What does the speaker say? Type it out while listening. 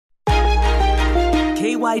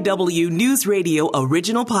KYW News Radio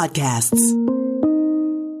original podcasts.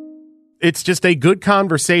 It's just a good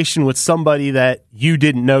conversation with somebody that you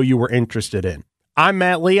didn't know you were interested in. I'm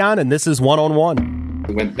Matt Leon, and this is One-on-One.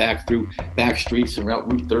 We went back through back streets and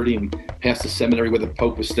around Route 30 and we passed the seminary where the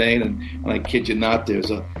Pope was staying. And I kid you not, there's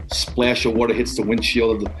a splash of water hits the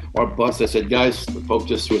windshield of our bus. I said, guys, the Pope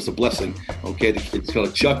just threw us a blessing. Okay, the kids kind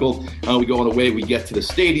of chuckled. We go on the way, we get to the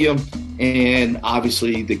stadium. And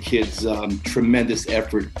obviously the kids, tremendous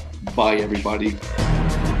effort by everybody.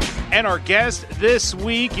 And our guest this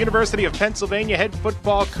week, University of Pennsylvania head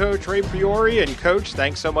football coach Ray Priore. And Coach,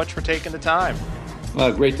 thanks so much for taking the time.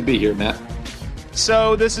 Great to be here, Matt.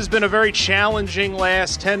 So this has been a very challenging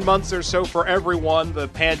last 10 months or so for everyone. The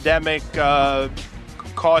pandemic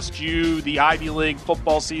cost you the Ivy League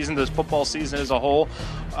football season, this football season as a whole.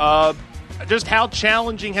 Just how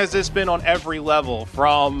challenging has this been on every level,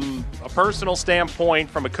 from a personal standpoint,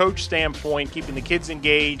 from a coach standpoint, keeping the kids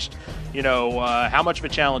engaged? How much of a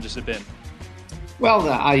challenge has it been? Well,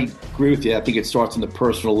 I agree with you. I think it starts on the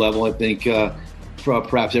personal level. I think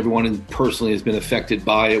perhaps everyone personally has been affected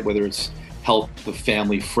by it, whether it's health of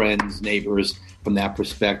family, friends, neighbors, from that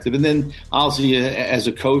perspective. And then obviously as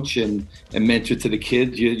a coach and mentor to the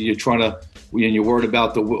kids, you're trying to, and you're worried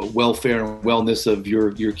about the welfare and wellness of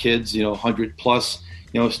your kids, 100 plus,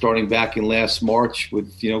 starting back in last March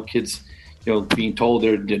with, kids, being told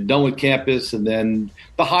they're done with campus, and then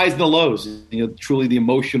the highs and the lows, truly the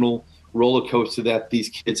emotional roller coaster that these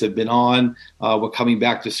kids have been on. We're coming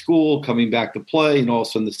back to school, coming back to play, and all of a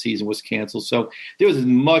sudden the season was canceled. So there was as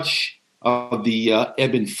much of the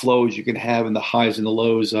ebb and flows you can have in the highs and the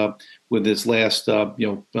lows with this last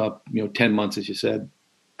 10 months, as you said.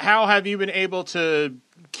 How have you been able to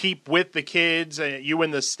keep with the kids, you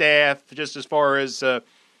and the staff, just as far as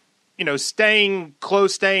staying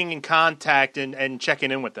close, staying in contact, and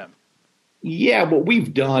checking in with them? Yeah, what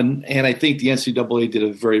we've done, and I think the NCAA did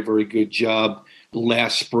a very, very good job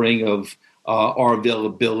last spring of our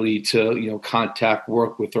availability to contact,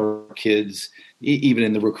 work with our kids. Even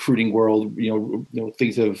in the recruiting world,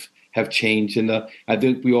 things have changed, and I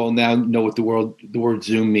think we all now know what the word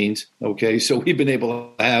Zoom means. Okay, so we've been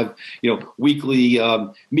able to have weekly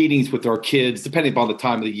meetings with our kids, depending upon the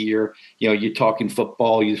time of the year. You're talking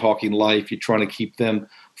football, you're talking life, you're trying to keep them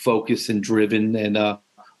focused and driven, and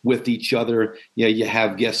with each other. You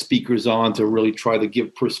have guest speakers on to really try to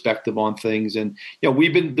give perspective on things, and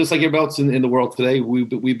we've been just like everybody else in the world today. We've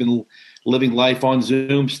been living life on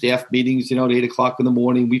Zoom, staff meetings, at 8 o'clock in the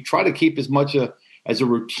morning. We try to keep as much as a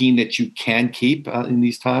routine that you can keep in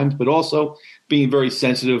these times, but also being very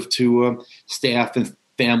sensitive to staff and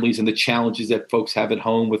families and the challenges that folks have at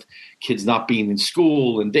home with kids not being in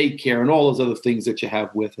school and daycare and all those other things that you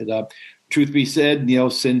have with it. Truth be said,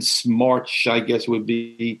 since March, I guess it would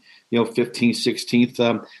be, 15th,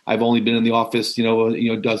 16th, I've only been in the office,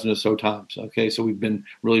 a dozen or so times. Okay. So we've been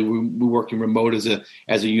we're working remote as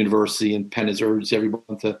a university, and Penn has urged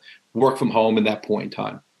everyone to work from home in that point in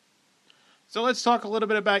time. So let's talk a little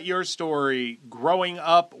bit about your story. Growing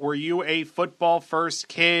up, were you a football first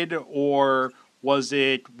kid, or was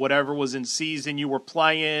it whatever was in season you were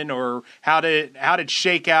playing, or how did it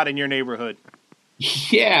shake out in your neighborhood?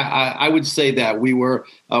 Yeah, I would say that we were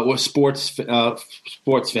sports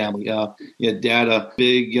family. Dad, a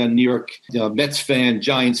big New York Mets fan,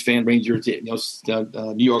 Giants fan, Rangers,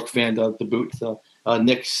 New York fan to boot.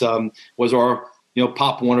 Nick's was our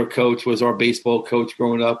Pop Warner coach, was our baseball coach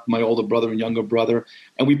growing up. My older brother and younger brother,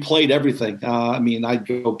 and we played everything. I'd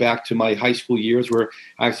go back to my high school years where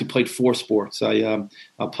I actually played 4 sports. I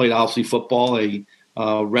played obviously football. I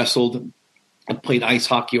wrestled. I played ice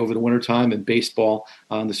hockey over the wintertime and baseball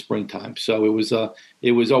in the springtime. So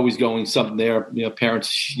it was always going something there.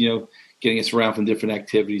 Parents, getting us around from different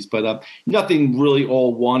activities, but nothing really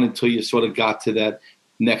all one until you sort of got to that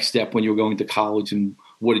next step when you were going to college, and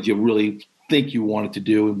what did you really think you wanted to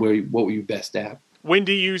do, and what were you best at? When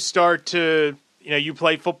do you start to, you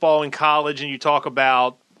play football in college and you talk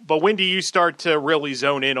about, but when do you start to really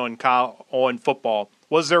zone in on football?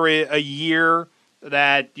 Was there a year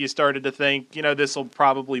that you started to think, this will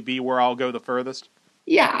probably be where I'll go the furthest?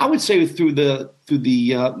 Yeah, I would say through the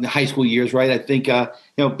high school years, right? I think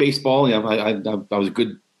baseball. I was a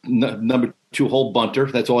good number 2 hole bunter.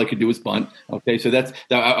 That's all I could do was bunt. Okay, so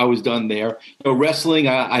I was done there. Wrestling.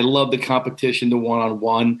 I love the competition, the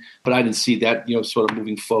one-on-one, but I didn't see that sort of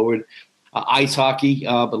moving forward. Ice hockey,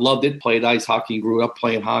 but loved it. Played ice hockey and grew up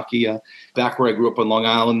playing hockey. Back where I grew up on Long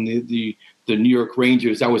Island, the New York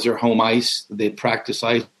Rangers, that was their home ice. They practice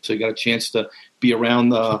ice, so you got a chance to be around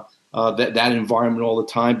that environment all the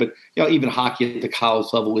time. But even hockey at the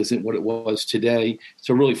college level isn't what it was today.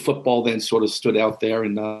 So really, football then sort of stood out there,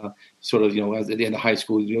 and sort of as at the end of high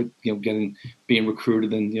school, being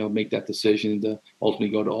recruited, and make that decision to ultimately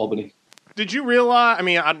go to Albany. Did you realize, I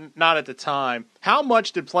mean, not at the time, how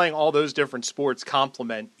much did playing all those different sports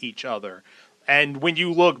complement each other? And when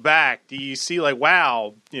you look back, do you see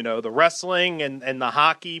wow, the wrestling and the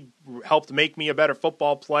hockey helped make me a better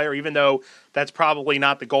football player, even though that's probably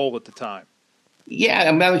not the goal at the time? Yeah,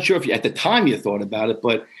 I'm not sure if at the time you thought about it,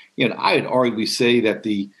 but I'd arguably say that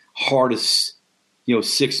the hardest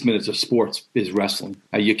 6 minutes of sports is wrestling.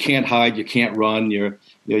 You can't hide, you can't run. You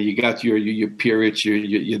got your periods.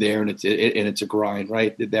 You're there, and it's a grind,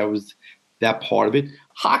 right? That was that part of it.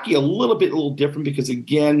 Hockey a little different because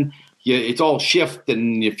again, it's all shift,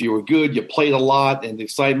 and if you were good, you played a lot and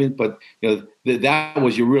excitement. But that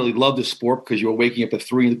was, you really loved the sport because you were waking up at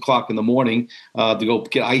 3 o'clock in the morning to go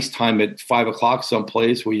get ice time at 5 o'clock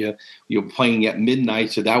someplace where you're playing at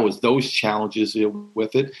midnight. So that was those challenges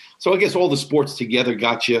with it. So I guess all the sports together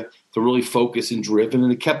got you to really focus and driven,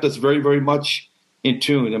 and it kept us very, very much in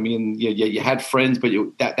tune. I mean, you had friends, but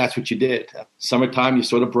that's what you did. Summertime, you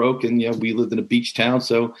sort of broke, and we lived in a beach town,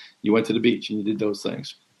 so you went to the beach and you did those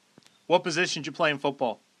things. What position did you play in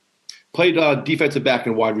football? Played defensive back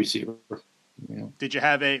and wide receiver. Did you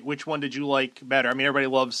have which one did you like better? I mean, everybody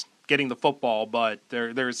loves getting the football, but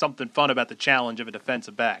there's something fun about the challenge of a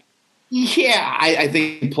defensive back. Yeah, I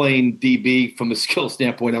think playing DB from a skill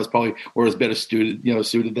standpoint, I was probably where I was better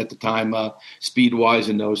suited at the time, speed-wise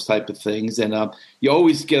and those type of things. And you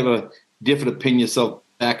always get a different opinion yourself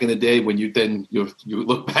back in the day when you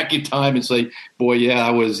look back in time and say, boy, yeah,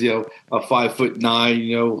 I was a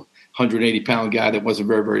 5'9", 180-pound guy that wasn't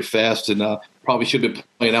very, very fast, and probably should have been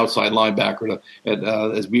playing outside linebacker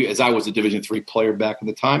as I was a Division III player back in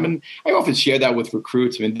the time. And I often share that with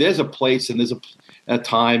recruits. I mean, there's a place and there's a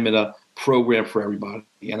time and a program for everybody,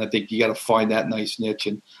 and I think you got to find that nice niche.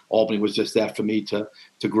 And Albany was just that for me to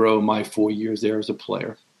grow my 4 years there as a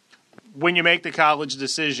player. When you make the college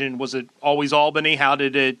decision, was it always Albany? How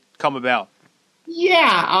did it come about?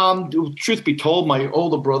 Yeah, truth be told, my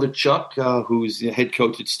older brother Chuck, who's the head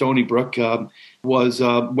coach at Stony Brook,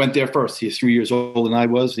 went there first. He's 3 years older than I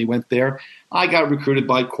was, and he went there. I got recruited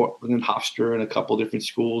by Cortland and Hofstra and a couple of different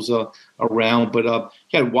schools around, but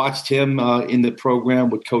I watched him in the program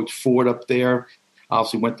with Coach Ford up there. I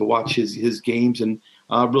also went to watch his games and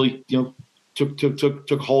really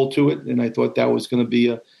took hold to it, and I thought that was going to be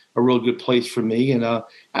a real good place for me. And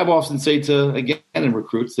I've often said in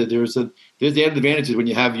recruits that there's the added advantages when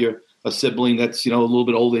you have a sibling that's a little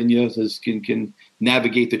bit older than you, can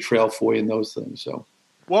navigate the trail for you and those things. So,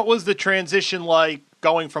 what was the transition like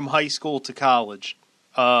going from high school to college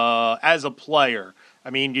as a player? I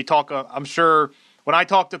mean, you talk. I'm sure when I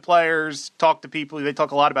talk to players, talk to people, they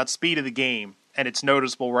talk a lot about speed of the game, and it's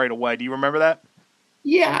noticeable right away. Do you remember that?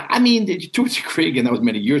 Yeah, I mean, to a degree, again, that was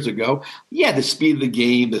many years ago. Yeah, the speed of the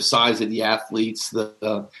game, the size of the athletes,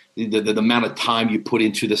 the amount of time you put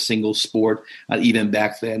into the single sport, even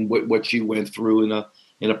back then, what you went through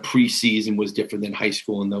in a preseason was different than high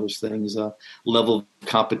school and those things. Level of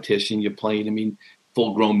competition you're playing. I mean,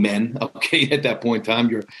 full-grown men, okay, at that point in time,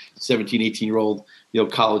 you're 17, 18-year-old,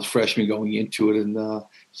 college freshman going into it. And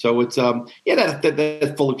so it's,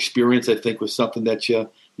 that full experience, I think, was something that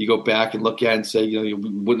you go back and look at and say, you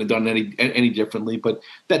wouldn't have done any differently. But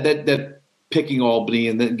that picking Albany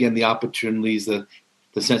and then again the opportunities, the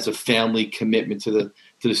sense of family commitment to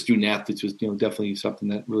the student athletes was definitely something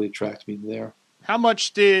that really attracted me there. How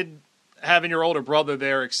much did having your older brother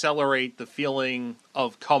there accelerate the feeling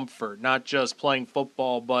of comfort, not just playing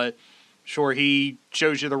football, but sure he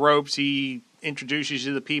shows you the ropes, he introduces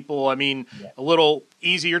you to the people. I mean, a little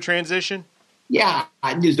easier transition? Yeah,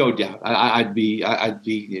 there's no doubt. I'd be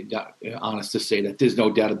honest to say that there's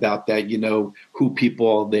no doubt about that. Who people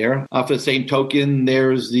are there. For the same token,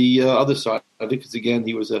 there's the other side of it, because again,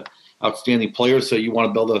 he was an outstanding player, so you want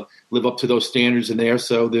to be able to live up to those standards in there.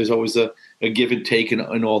 So there's always a give and take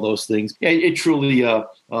and all those things. Yeah, it truly a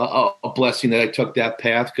blessing that I took that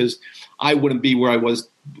path, because I wouldn't be where I was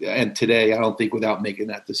and today, I don't think, without making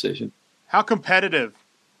that decision. How competitive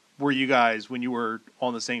were you guys when you were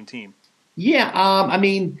on the same team? Yeah, I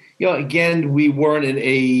mean, again, we weren't in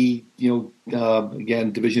a,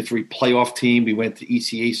 Division III playoff team. We went to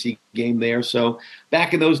ECAC game there. So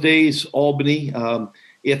back in those days, Albany,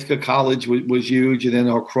 Ithaca College was huge, and then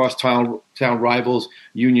our crosstown rivals,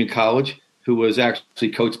 Union College, who was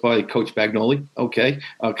actually coached by Coach Bagnoli. Okay,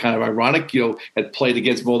 kind of ironic, had played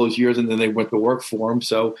against him all those years, and then they went to work for him.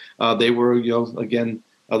 So they were, again,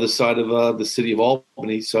 other side of the city of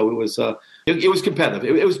Albany. So it was It was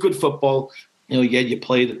competitive. It was good football. You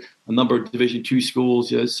played a number of Division II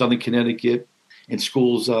schools, Southern Connecticut, and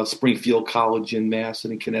schools, Springfield College in Mass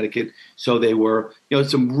and in Connecticut. So they were,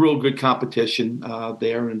 some real good competition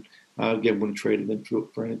there, and again, wouldn't trade them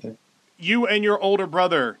for anything. You and your older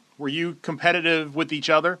brother, were you competitive with each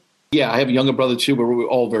other? Yeah, I have a younger brother too, but we're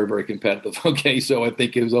all very, very competitive. Okay, so I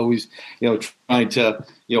think it was always, trying to,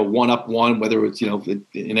 one up one, whether it's, in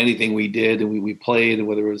anything we did and we played, and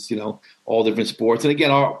whether it was, all different sports. And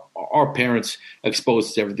again, our parents exposed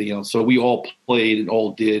us to everything else. So we all played and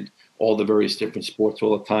all did all the various different sports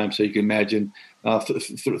all the time. So you can imagine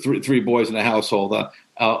three boys in a household,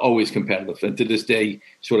 always competitive, and to this day,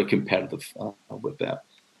 sort of competitive with that.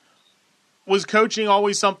 Was coaching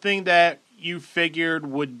always something that you figured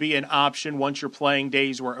would be an option once your playing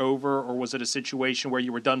days were over, or was it a situation where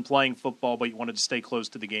you were done playing football but you wanted to stay close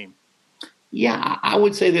to the game? Yeah, I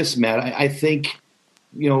would say this, Matt. I think,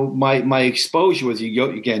 my exposure was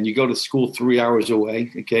you go to school 3 hours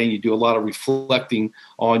away, okay, and you do a lot of reflecting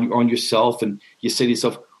on yourself, and you say to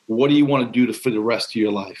yourself, what do you want to do for the rest of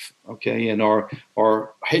your life? Okay, and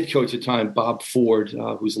our head coach at the time, Bob Ford,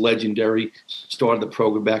 who's legendary, started the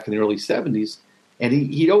program back in the early 70s. And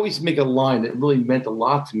he'd always make a line that really meant a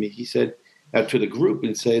lot to me. He said to the group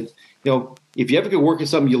and said, if you ever could work at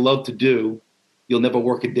something you love to do, you'll never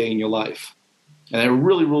work a day in your life. And it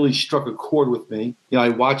really, really struck a chord with me. I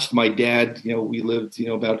watched my dad, we lived,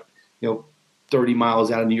 about, 30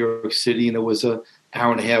 miles out of New York City, and it was an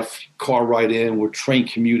hour and a half car ride in, or train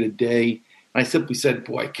commute a day. And I simply said,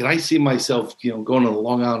 boy, can I see myself, going on the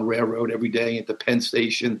Long Island Railroad every day at the Penn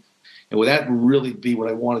Station? And would that really be what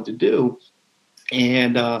I wanted to do?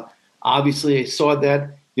 And obviously, I saw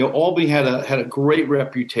that Albany had a great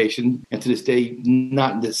reputation, and to this day,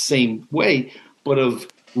 not in the same way, but of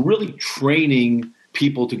really training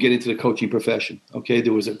people to get into the coaching profession. Okay,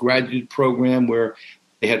 there was a graduate program where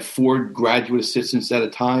they had 4 graduate assistants at a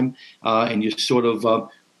time, and you sort of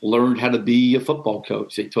learned how to be a football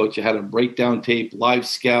coach. They taught you how to break down tape, live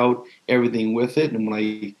scout, everything with it. And when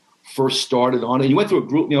I first started on it, you went through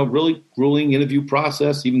a really grueling interview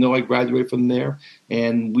process, even though I graduated from there.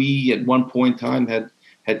 And we, at one point in time,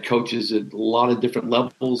 had coaches at a lot of different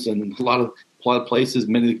levels and a lot of places.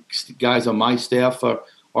 Many of the guys on my staff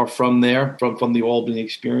are from there, from the Albany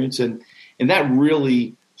experience. And that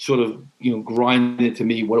really sort of, grinded into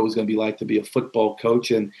me what it was going to be like to be a football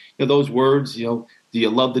coach. And those words, do you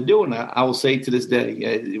love to do? And I will say to this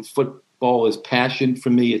day, football is passion for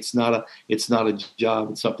me. It's not a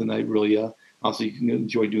job. It's something I really honestly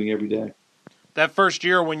enjoy doing every day. That first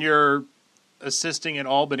year when you're assisting in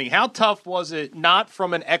Albany, how tough was it, not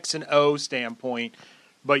from an X and O standpoint,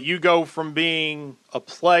 but you go from being a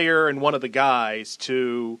player and one of the guys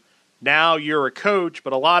to now you're a coach,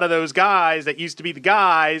 but a lot of those guys that used to be the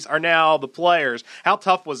guys are now the players. How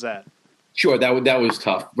tough was that? Sure, that was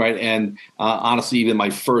tough, right? And honestly, even my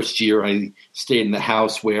first year, I stayed in the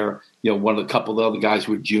house where one of the couple of other guys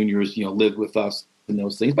who were juniors, lived with us and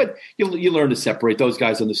those things. But you learn to separate. Those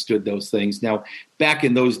guys understood those things. Now, back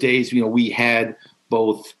in those days, we had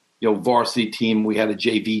both varsity team, we had a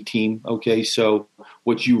JV team. Okay, so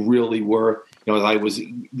what you really were, I was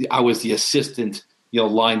the assistant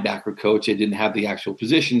linebacker coach. I didn't have the actual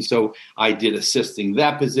position, so I did assisting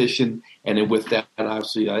that position. And then with that,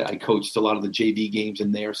 obviously, I coached a lot of the JV games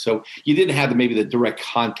in there. So you didn't have maybe the direct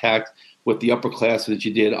contact with the upper class that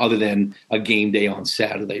you did other than a game day on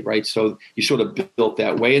Saturday, right? So you sort of built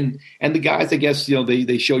that way. And the guys, I guess,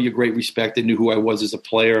 they show you great respect. They knew who I was as a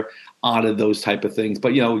player, honored those type of things.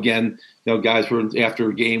 But, again, guys were after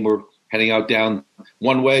a game were heading out down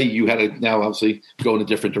one way, you had to now obviously go in a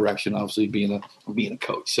different direction, obviously being a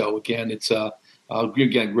coach. So again, it's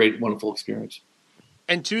again, great, wonderful experience.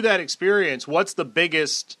 And to that experience, what's the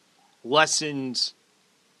biggest lessons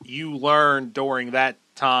you learned during that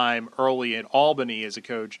time early in Albany as a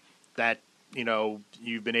coach that,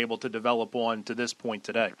 you've been able to develop on to this point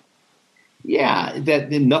today? Yeah,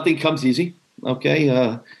 that nothing comes easy. Okay.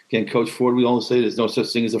 Again, Coach Ford, we always say there's no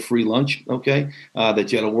such thing as a free lunch. Okay.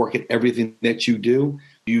 That you got to work at everything that you do.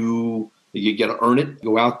 You got to earn it.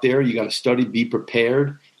 Go out there. You got to study. Be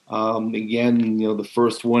prepared. Again, the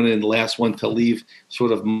first one and the last one to leave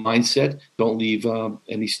sort of mindset. Don't leave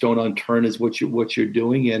any stone unturned is what you're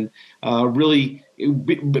doing, and really,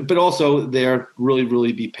 but also there really,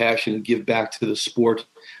 really be passionate. Give back to the sport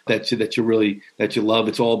that you love.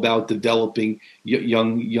 It's all about developing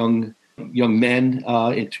young men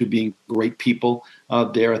into being great people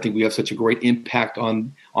there. I think we have such a great impact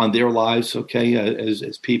on their lives, okay,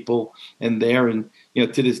 as people and there. And,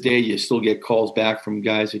 to this day, you still get calls back from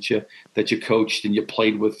guys that you coached and you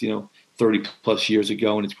played with, 30 plus years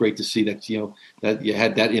ago. And it's great to see that, that you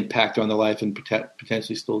had that impact on their life and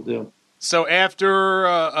potentially still do. So after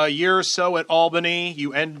a year or so at Albany,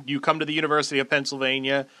 you come to the University of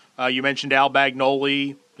Pennsylvania. You mentioned Al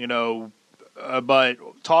Bagnoli, but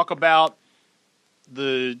talk about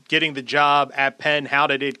getting the job at Penn. How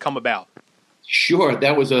did it come about? Sure,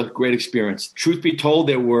 that was a great experience. Truth be told,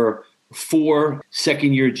 there were 4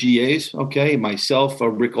 second-year GAs, okay? Myself,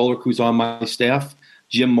 Rick Ulrich, who's on my staff,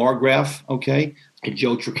 Jim Margraf, okay, and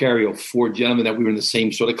Joe Tricario, 4 gentlemen that we were in the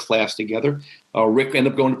same sort of class together. Rick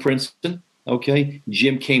ended up going to Princeton, okay?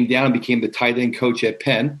 Jim came down and became the tight end coach at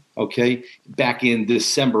Penn, okay, back in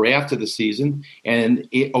December after the season. And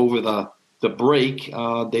over the break,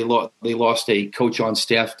 they lost a coach on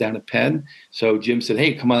staff down at Penn. So Jim said,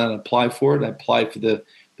 hey, come on and apply for it. I applied for the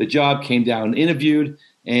job, came down and interviewed.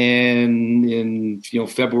 And in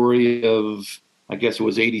February of, I guess it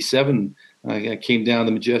was 87, I came down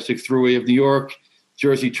the majestic thruway of New York,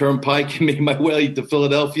 Jersey Turnpike, and made my way to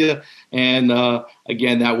Philadelphia. And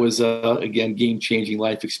again, that was game-changing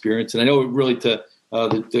life experience. And I know it really to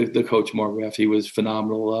the coach Margraf, he was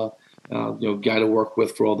phenomenal. Guy to work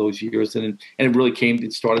with for all those years, and it really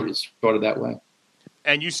started that way.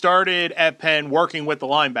 And you started at Penn working with the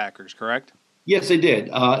linebackers, correct? Yes, I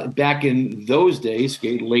did. Back in those days,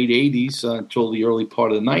 late 80s until the early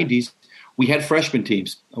part of the 90s, we had freshman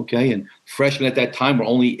teams, okay? And freshmen at that time were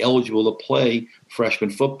only eligible to play freshman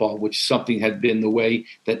football, which something had been the way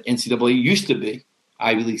that NCAA used to be.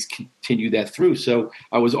 Ivy Leagues continued that through. So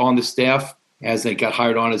I was on the staff as I got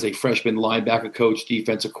hired on as a freshman linebacker coach,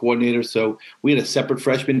 defensive coordinator. So we had a separate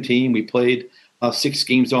freshman team. We played 6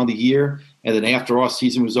 games on the year. And then after our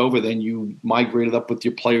season was over, then you migrated up with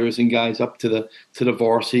your players and guys up to the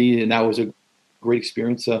varsity. And that was a great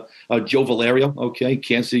experience. Joe Valerio, okay,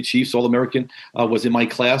 Kansas City Chiefs All-American, was in my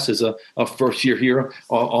class as a first-year here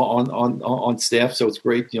on staff. So it's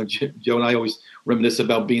great. Joe and I always reminisce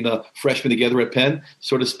about being a freshman together at Penn,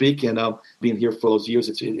 so to speak, and being here for those years.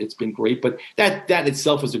 It's been great. But that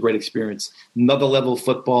itself was a great experience. Another level of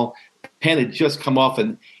football. Penn had just come off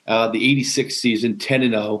in the 86 season,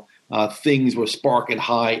 10-0. Things were sparking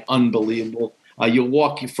high, unbelievable. You'll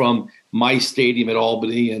walk from my stadium at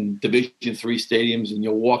Albany and Division III stadiums, and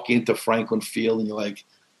you'll walk into Franklin Field, and you're like,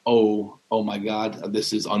 oh my God,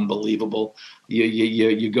 this is unbelievable.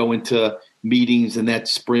 You go into meetings in that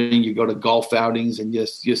spring, you go to golf outings, and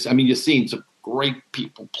you're seeing some great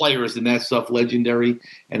people, players and that stuff, legendary,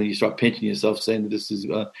 and then you start pinching yourself saying that this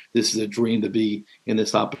is a dream to be in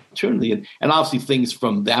this opportunity. And obviously things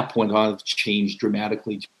from that point on have changed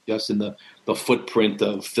dramatically just in the footprint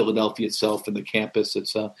of Philadelphia itself and the campus.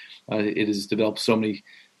 It has developed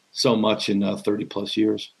so much in 30 plus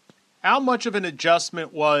years. How much of an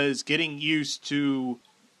adjustment was getting used to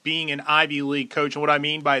being an Ivy League coach? And what I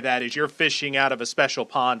mean by that is you're fishing out of a special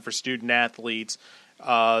pond for student athletes.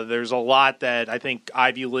 There's a lot that I think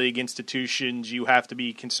Ivy League institutions you have to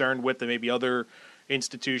be concerned with that maybe other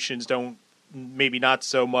institutions don't, maybe not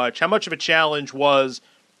so much. How much of a challenge was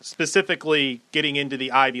specifically getting into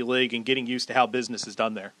the Ivy League and getting used to how business is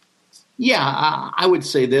done there? Yeah, I would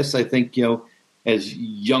say this. I think, as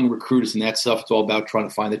young recruiters and that stuff, it's all about trying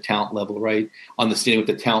to find the talent level, right? Understanding what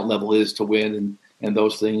the talent level is to win and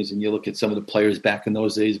those things. And you look at some of the players back in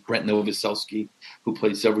those days, Brent Novoselsky, who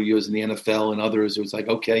played several years in the NFL, and others. It was like,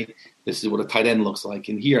 okay, this is what a tight end looks like.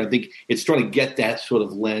 And here, I think it's trying to get that sort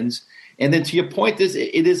of lens. And then to your point,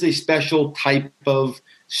 it is a special type of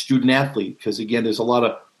student athlete because, again, there's a lot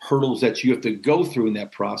of hurdles that you have to go through in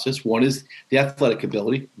that process. One is the athletic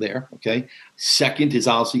ability there, okay? Second is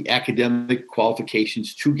obviously academic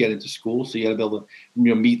qualifications to get into school, so you got to be able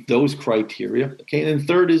to meet those criteria, okay? And then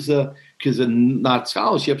third is because of not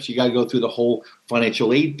scholarships, you got to go through the whole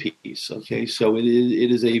financial aid piece, okay? So it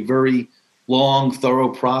is a very long, thorough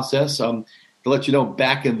process. To let you know,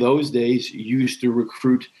 back in those days, you used to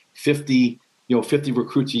recruit 50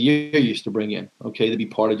 recruits a year used to bring in, okay, to be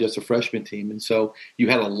part of just a freshman team. And so you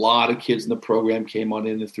had a lot of kids in the program came on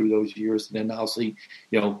in and through those years. And then obviously,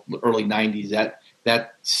 early 90s,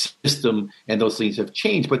 that system and those things have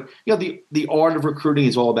changed. But, the art of recruiting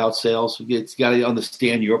is all about sales. It's got to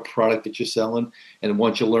understand your product that you're selling. And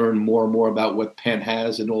once you learn more and more about what Penn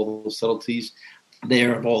has and all those subtleties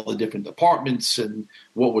there of all the different departments and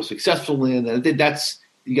what we're successful in, and that's,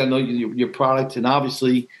 you got to know your product and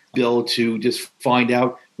obviously be able to just find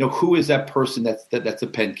out, who is that person that's a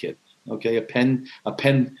Penn kid, okay? A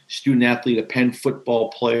Penn student athlete, a Penn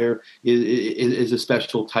football player is a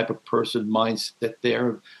special type of person, mindset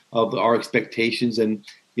there of our expectations, and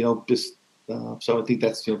so I think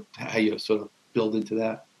that's how you sort of build into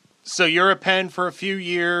that. So you're at Penn for a few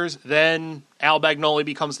years, then Al Bagnoli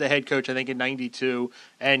becomes the head coach, I think, in 92,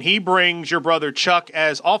 and he brings your brother Chuck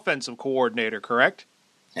as offensive coordinator, correct?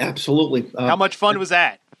 Absolutely. How much fun was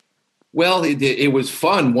that? Well, it was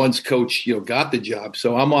fun once Coach got the job.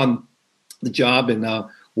 So I'm on the job and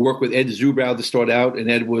worked with Ed Zubrow to start out, and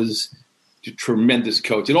Ed was a tremendous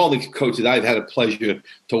coach. And all the coaches I've had a pleasure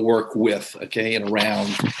to work with, and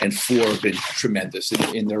around and for have been tremendous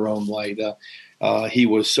in their own light. He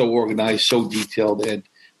was so organized, so detailed, Ed,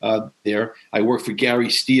 there. I worked for Gary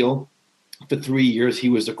Steele for 3 years. He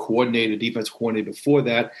was the defense coordinator before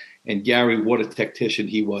that. And Gary, what a tactician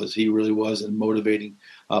he was. He really was a motivating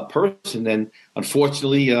person. And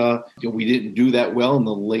unfortunately, we didn't do that well in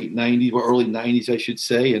the late 90s or early 90s, I should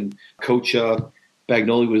say. And Coach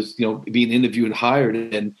Bagnoli was, being interviewed and hired.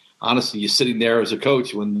 And honestly, you're sitting there as a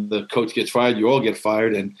coach. When the coach gets fired, you all get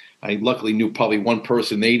fired. And I luckily knew probably one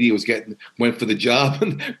person in 80 went for the job,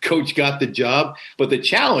 and Coach got the job. But the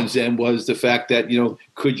challenge then was the fact that,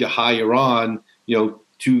 could you hire on,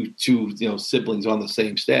 two siblings on the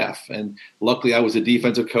same staff? And luckily I was a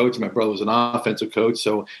defensive coach. My brother was an offensive coach.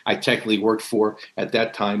 So I technically worked for, at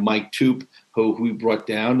that time, Mike Toop, who we brought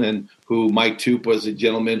down, and who Mike Toop was a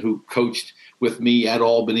gentleman who coached with me at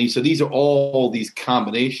Albany. So these are all these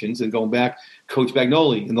combinations. And going back, Coach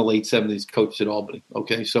Bagnoli in the late 70s coached at Albany.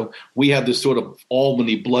 Okay, so we have this sort of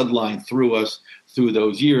Albany bloodline through us through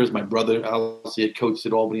those years. My brother obviously had coached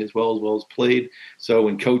at Albany as well as played. So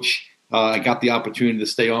when Coach, I got the opportunity to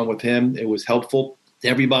stay on with him. It was helpful to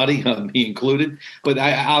everybody, me included. But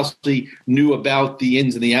I obviously knew about the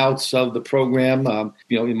ins and the outs of the program.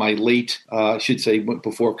 In my late, I should say,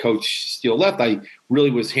 before Coach Steele left, I really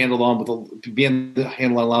was began to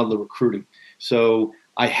handle a lot of the recruiting. So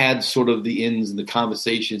I had sort of the ins and the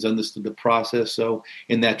conversations, understood the process. So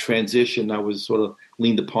in that transition, I was sort of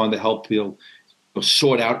leaned upon to help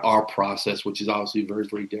sort out our process, which is obviously very,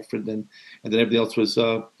 very different. And then everything else was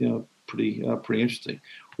pretty interesting.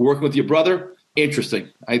 Working with your brother, interesting.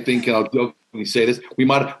 I think I'll jokingly say this: we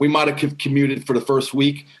might have commuted for the first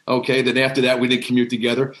week. Okay, then after that we didn't commute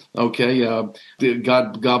together. Okay,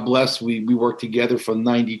 God bless. We worked together from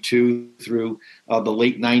 '92 through the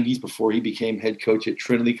late '90s before he became head coach at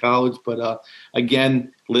Trinity College. But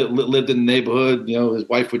again, lived in the neighborhood. His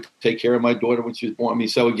wife would take care of my daughter when she was born.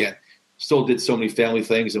 So again, still did so many family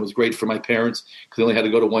things. It was great for my parents because they only had to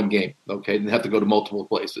go to one game. Okay, didn't have to go to multiple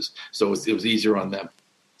places, so it was easier on them.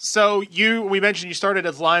 So we mentioned you started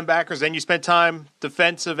as linebackers, then you spent time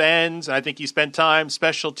defensive ends. I think you spent time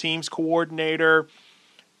special teams coordinator.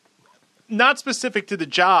 Not specific to the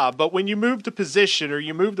job, but when you move to position or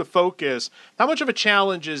you move to focus, how much of a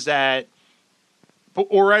challenge is that?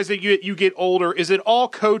 Or as you get older, is it all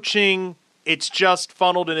coaching? It's just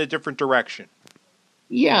funneled in a different direction.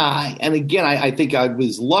 Yeah, and again, I think I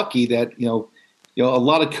was lucky that a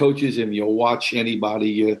lot of coaches, and you'll watch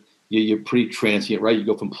anybody, you're pretty transient, right? You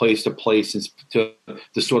go from place to place to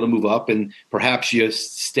sort of move up, and perhaps you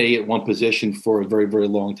stay at one position for a very, very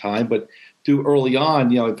long time. But too early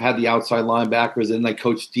on, I've had the outside linebackers, and I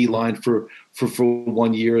coached D-line for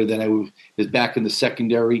 1 year. Then I was back in the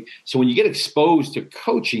secondary. So when you get exposed to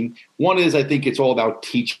coaching, one is I think it's all about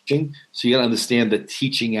teaching. So you got to understand the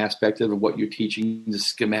teaching aspect of what you're teaching, the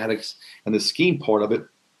schematics and the scheme part of it.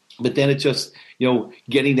 But then it's just,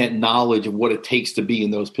 getting that knowledge of what it takes to be in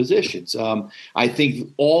those positions. I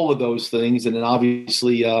think all of those things, and then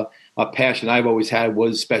obviously a passion I've always had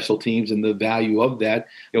was special teams, and the value of that,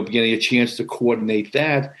 getting a chance to coordinate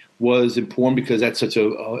that was important because that's such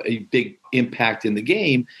a big impact in the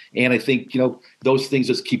game. And I think, those things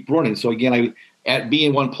just keep running. So again, at being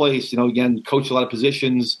in one place, again, coached a lot of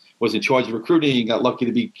positions, was in charge of recruiting, got lucky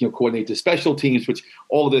to be, coordinated to special teams, which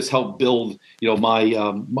all of this helped build,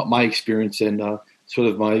 my experience and sort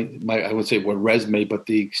of my I wouldn't say what resume, but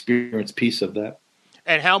the experience piece of that.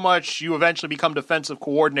 And how much you eventually become defensive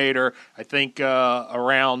coordinator, I think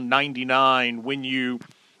around 99, when you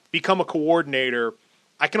become a coordinator,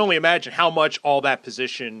 I can only imagine how much all that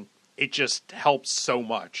position, it just helps so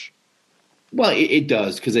much. Well, it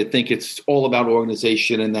does, because I think it's all about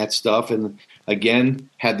organization and that stuff. And again,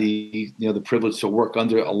 had the privilege to work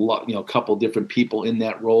under a couple different people in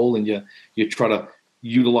that role, and you try to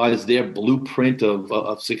utilize their blueprint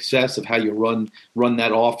of success of how you run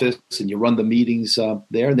that office, and you run the meetings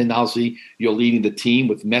there. And then obviously you're leading the team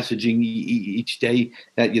with messaging each day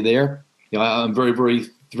that you're there. I'm very, very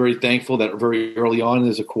very thankful that very early on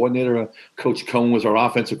as a coordinator, Coach Cohen was our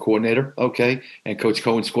offensive coordinator, okay? And Coach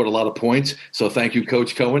Cohen scored a lot of points. So thank you,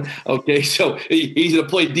 Coach Cohen. Okay, so easy to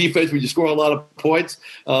play defense. We just score a lot of points.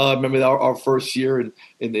 I remember our first year in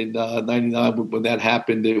 99 when that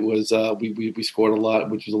happened, it was we scored a lot,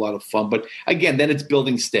 which was a lot of fun. But again, then it's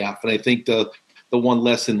building staff. And I think the one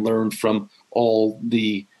lesson learned from all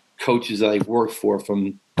the coaches that I've worked for,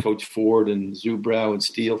 from Coach Ford and Zubrow and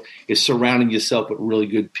Steele, is surrounding yourself with really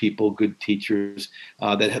good people, good teachers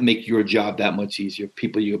that make your job that much easier.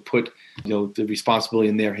 People you put, the responsibility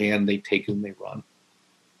in their hand, they take it and they run.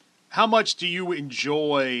 How much do you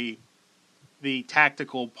enjoy the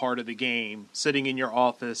tactical part of the game, sitting in your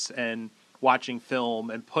office and watching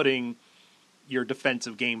film and putting your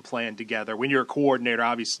defensive game plan together? When you're a coordinator,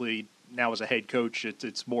 obviously, now as a head coach,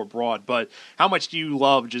 it's more broad, but how much do you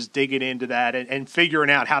love just digging into that and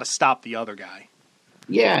figuring out how to stop the other guy?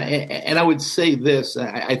 Yeah, and I would say this.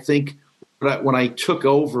 I think when I took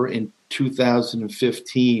over in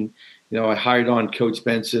 2015, I hired on Coach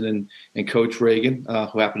Benson and Coach Reagan,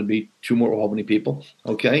 who happened to be two more Albany people,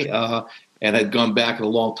 okay, and had gone back in a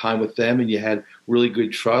long time with them, and you had really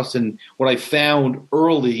good trust. And what I found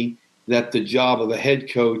early, that the job of a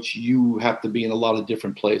head coach, you have to be in a lot of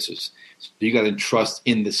different places. So you got to trust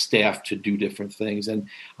in the staff to do different things. And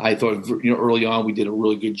I thought, early on, we did a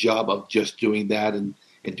really good job of just doing that and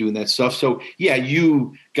doing that stuff. So, yeah,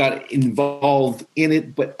 you got involved in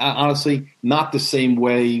it, but honestly, not the same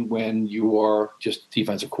way when you are just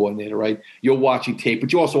defensive coordinator, right? You're watching tape,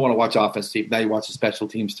 but you also want to watch offense tape. Now you watch the special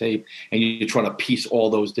teams tape, and you're trying to piece all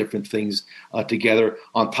those different things together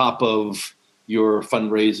on top of your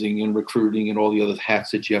fundraising and recruiting and all the other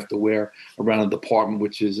hats that you have to wear around the department,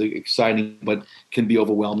 which is exciting but can be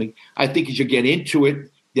overwhelming. I think as you get into it,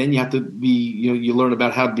 then you have to be, you learn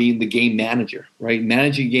about how being the game manager, right?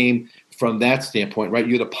 Managing game from that standpoint, right?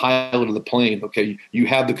 You're the pilot of the plane, okay? You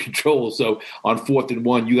have the control. So on 4th and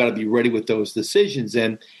 1, you got to be ready with those decisions.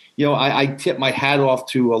 And, I tip my hat off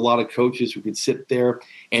to a lot of coaches who could sit there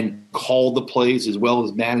and call the plays as well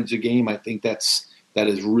as manage the game. I think that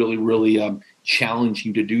is really, really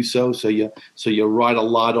challenging to do so. So you ride a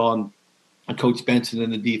lot on Coach Benson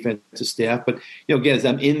and the defensive staff. But again, as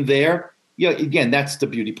I'm in there, again, that's the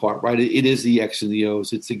beauty part, right? It is the X and the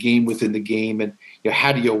O's. It's the game within the game, and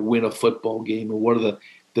how do you win a football game, and what are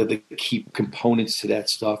the key components to that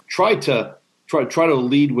stuff? Try to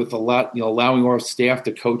lead with a lot, allowing our staff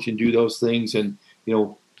to coach and do those things. And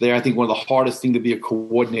there, I think one of the hardest thing to be a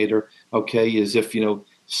coordinator, okay, is if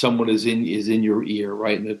someone is in your ear,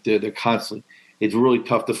 right? And they're constantly, it's really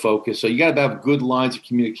tough to focus. So you got to have good lines of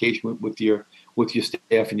communication with your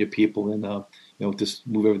staff and your people, and just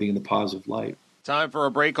move everything in the positive light. Time for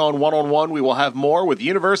a break on One-on-One. We will have more with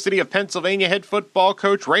University of Pennsylvania head football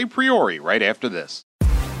coach Ray Priore right after this.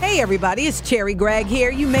 Hey everybody, it's Cherry Gregg here.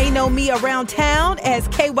 You may know me around town as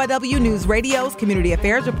KYW News Radio's community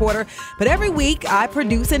affairs reporter, but every week I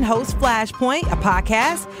produce and host Flashpoint, a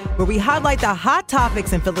podcast where we highlight the hot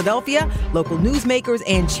topics in Philadelphia, local newsmakers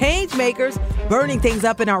and change makers burning things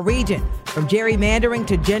up in our region. From gerrymandering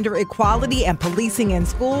to gender equality and policing in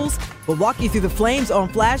schools, we'll walk you through the flames on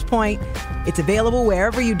Flashpoint. It's available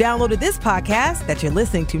wherever you downloaded this podcast that you're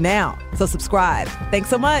listening to now. So subscribe. Thanks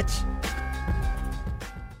so much.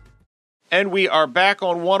 And we are back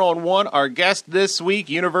on One-on-One. Our guest this week,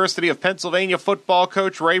 University of Pennsylvania football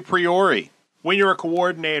coach Ray Priore. When you're a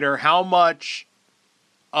coordinator, how much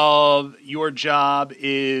of your job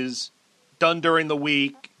is done during the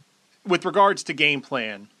week with regards to game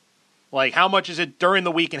plan? Like, how much is it during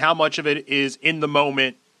the week and how much of it is in the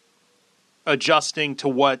moment adjusting to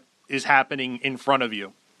what is happening in front of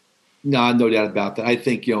you? No doubt about that. I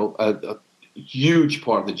think, a huge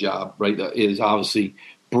part of the job, right, is obviously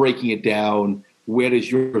breaking it down. Where does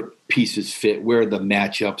your pieces fit? Where are the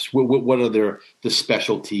matchups? What are the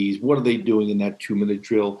specialties? What are they doing in that 2-minute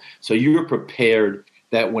drill? So you're prepared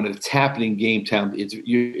that when it's happening game time, it's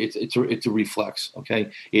a reflex. Okay,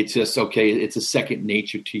 it's just it's a second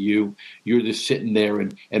nature to you. You're just sitting there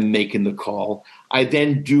and making the call. I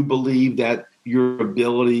then do believe that your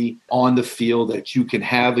ability on the field, that you can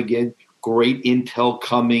have again great intel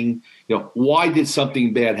coming. Why did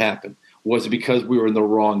something bad happen? Was it because we were in the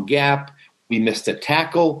wrong gap? We missed a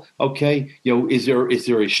tackle. Okay, is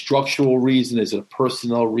there a structural reason? Is it a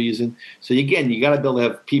personnel reason? So again, you got to be able to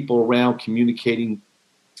have people around communicating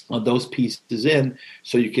those pieces in,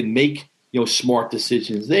 so you can make smart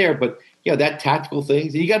decisions there. But that tactical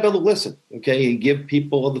things, you got to be able to listen, okay, and give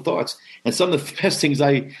people other thoughts. And some of the best things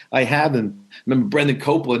I have, and I remember Brendan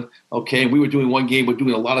Copeland, okay, and we were doing one game, we're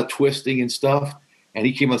doing a lot of twisting and stuff, and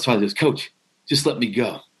he came on the side and says, "Coach, just let me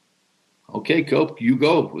go." Okay, Cope, you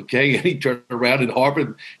go. Okay, and he turned around in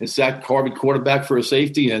Harvard and sacked Harvard quarterback for a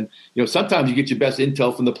safety. And sometimes you get your best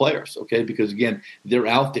intel from the players. Okay, because again, they're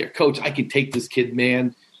out there. Coach, I can take this kid,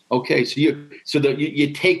 man. Okay, so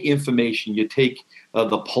you take information, you take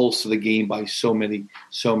the pulse of the game by so many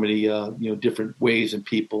different ways and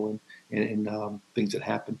people and things that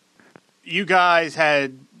happen. You guys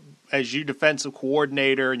had, as you defensive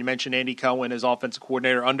coordinator, and you mentioned Andy Cohen as offensive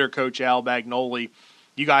coordinator under Coach Al Bagnoli,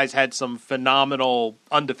 you guys had some phenomenal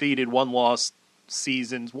undefeated one-loss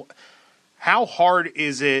seasons. How hard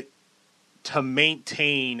is it to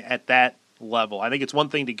maintain at that level? I think it's one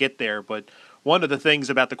thing to get there, but one of the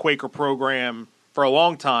things about the Quaker program for a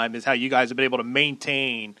long time is how you guys have been able to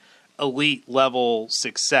maintain elite-level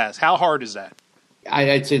success. How hard is that?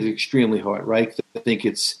 I'd say it's extremely hard, right? I think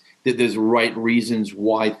there's right reasons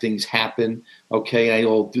why things happen, okay? I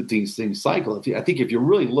all do things cycle. I think if you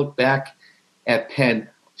really look back at Penn,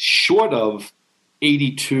 short of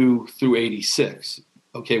 82 through 86,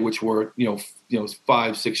 okay, which were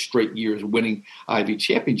 5-6 straight years winning Ivy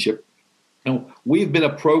championship, we've been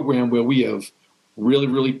a program where we have really,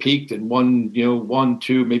 really peaked and won 1,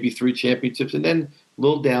 2, maybe 3 championships, and then a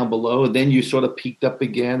little down below, and then you sort of peaked up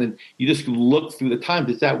again, and you just look through the times.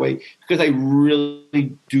 It's that way because I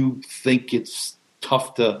really do think it's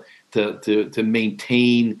tough to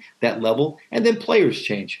maintain that level, and then players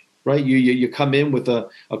change. Right, you come in with a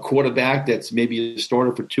quarterback that's maybe a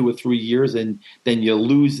starter for 2 or 3 years, and then you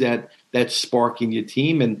lose that spark in your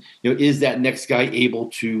team. And is that next guy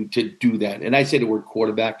able to do that? And I say the word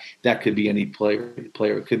quarterback, that could be any player.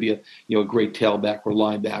 It could be a great tailback or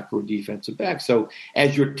linebacker or defensive back. So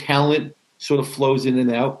as your talent sort of flows in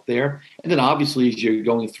and out there, and then obviously as you're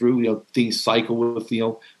going through, things cycle with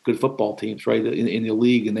good football teams, right, in the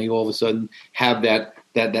league, and they all of a sudden have that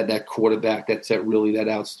quarterback that's that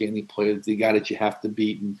outstanding player, the guy that you have to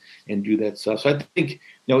beat and do that stuff. So I think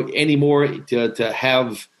anymore to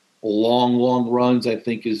have long runs, I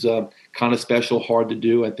think is kind of special, hard to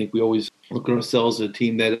do. I think we always look at ourselves as a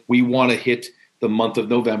team that we want to hit the month of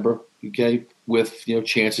November, okay, with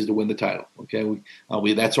chances to win the title. Okay,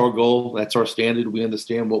 we that's our goal, that's our standard. We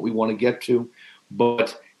understand what we want to get to,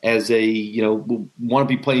 but as we want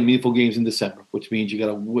to be playing meaningful games in December, which means you got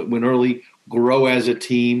to win early, grow as a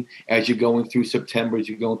team as you're going through September, as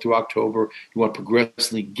you're going through October. You want to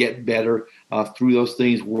progressively get better through those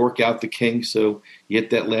things, work out the kinks, so you hit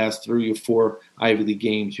that last 3 or 4 Ivy League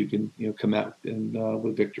games, you can come out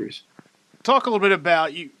with victories. Talk a little bit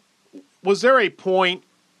about you. Was there a point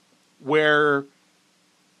where,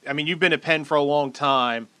 you've been at Penn for a long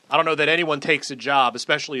time. I don't know that anyone takes a job,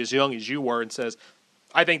 especially as young as you were, and says,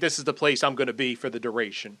 I think this is the place I'm going to be for the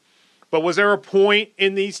duration. But was there a point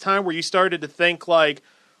in these times where you started to think like,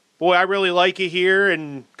 boy, I really like it here,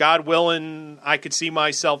 and God willing, I could see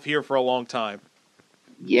myself here for a long time?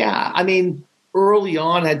 Yeah, early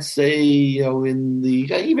on, I'd say, in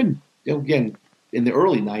the again in the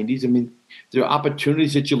early 90s, there are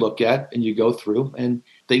opportunities that you look at and you go through, and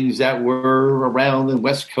things that were around the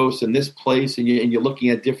West Coast and this place, and you're looking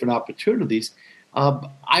at different opportunities.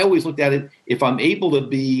 I always looked at it, if I'm able to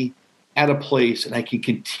be at a place and I can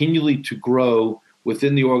continually to grow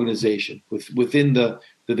within the organization, within the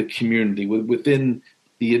community, within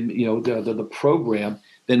the program,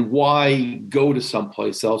 then why go to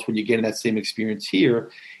someplace else when you're getting that same experience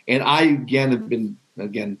here? And I, again, have been,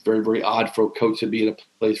 very, very odd for a coach to be at a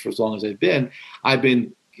place for as long as I've been. I've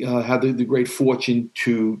been had the great fortune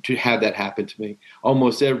to have that happen to me.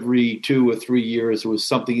 Almost every 2 or 3 years, there was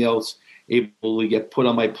something else able to get put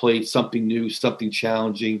on my plate, something new, something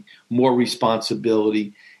challenging, more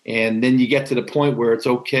responsibility. And then you get to the point where it's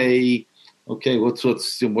okay,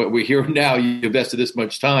 let's what we're here now, you invested this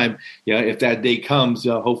much time. If that day comes,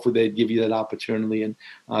 hopefully they'd give you that opportunity. And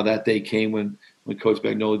that day came when Coach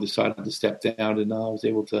Bagnoli decided to step down, and I was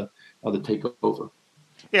able to take over.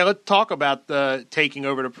 Yeah, let's talk about the taking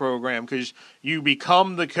over the program, because you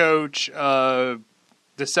become the coach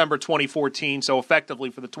December 2014, so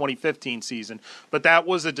effectively for the 2015 season. But that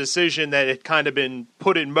was a decision that had kind of been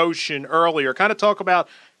put in motion earlier. Kind of talk about,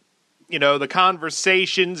 the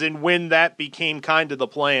conversations and when that became kind of the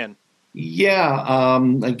plan. Yeah.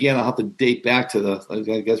 Again, I'll have to date back to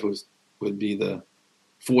I guess would be the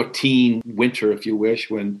 14 winter, if you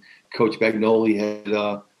wish, when Coach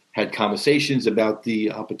Bagnoli had conversations about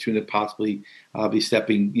the opportunity to possibly be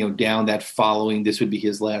stepping, down that following. This would be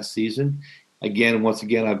his last season. Once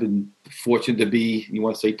again, I've been fortunate to be, you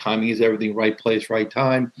want to say timing is everything, right place, right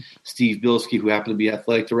time. Steve Bilski, who happened to be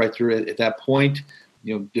athletic director at that point,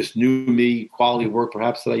 just knew me, quality of work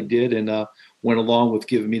perhaps that I did, and went along with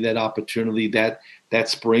giving me that opportunity that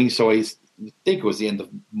spring. So I think it was the end of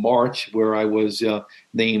March, where I was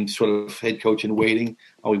named sort of head coach in waiting.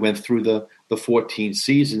 We went through the 14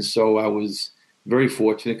 seasons, so I was very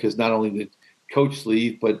fortunate because not only did coach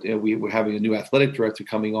leave, but we were having a new athletic director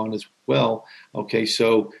coming on as well. Okay,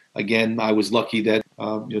 so again, I was lucky that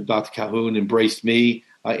Dr. Calhoun embraced me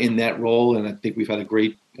in that role, and I think we've had a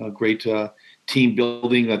great team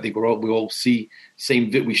building. I think we all see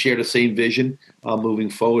we share the same vision moving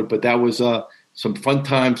forward. But that was some fun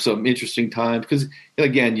times, some interesting times, because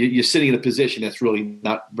again, you're sitting in a position that's really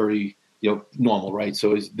not very normal, right?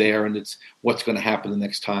 So it's there, and it's what's going to happen the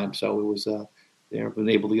next time. So it was been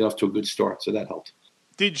able to get off to a good start, so that helped.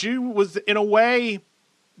 Was in a way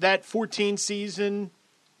that 14 season,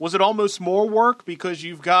 was it almost more work because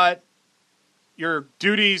you've got your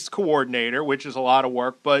duties coordinator, which is a lot of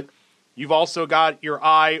work, but you've also got your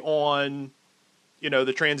eye on,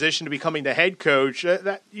 the transition to becoming the head coach.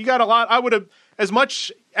 That you got a lot. I would have, as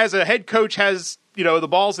much as a head coach has, the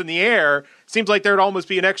balls in the air, seems like there'd almost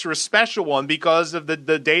be an extra special one because of the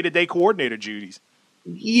day-to-day coordinator duties.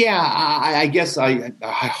 Yeah, I guess I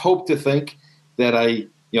hope to think that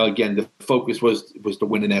again, the focus was to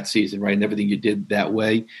win in that season, right? And everything you did that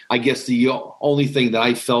way. I guess the only thing that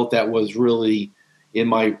I felt that was really in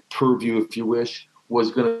my purview, if you wish, was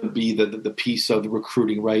going to be the piece of the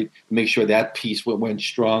recruiting, right? Make sure that piece went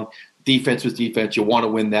strong. Defense was defense. You want to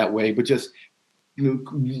win that way, but just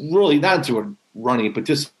really not into running, but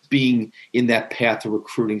just being in that path of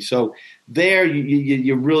recruiting. So there,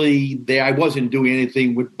 you really there. I wasn't doing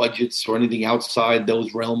anything with budgets or anything outside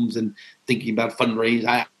those realms and thinking about fundraising.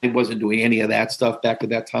 I wasn't doing any of that stuff back at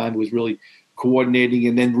that time. It was really coordinating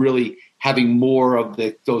and then really having more of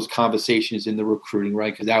those conversations in the recruiting,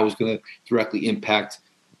 right? Because that was going to directly impact,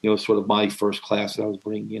 sort of my first class that I was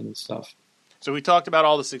bringing in and stuff. So we talked about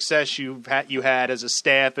all the success you had as a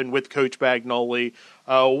staff and with Coach Bagnoli.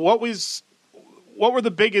 What were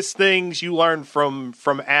the biggest things you learned from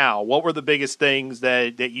Al? What were the biggest things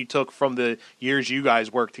that you took from the years you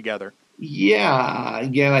guys worked together? Yeah,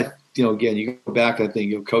 again, you go back. I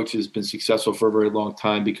think Coach has been successful for a very long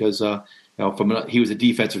time because he was a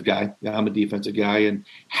defensive guy. I'm a defensive guy, and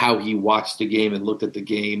how he watched the game and looked at the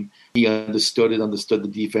game, he understood the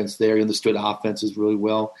defense there. He understood offenses really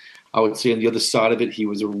well. I would say on the other side of it, he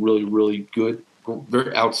was a really, really good,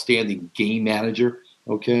 very outstanding game manager.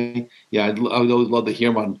 Okay. Yeah. I would always love to hear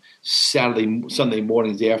him on Sunday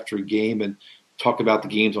mornings after a game and talk about the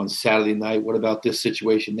games on Saturday night. What about this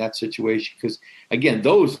situation, that situation? Because again,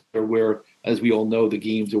 those are where, as we all know, the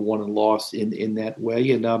games are won and lost in that way.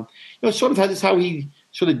 And, sort of that's how he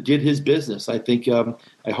sort of did his business. I think,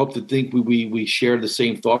 I hope to think we share the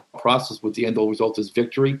same thought process with the end result is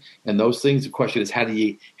victory and those things. The question is, how do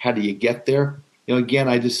you get there? Again,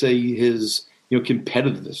 I just say his,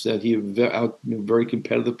 competitiveness, that he was a very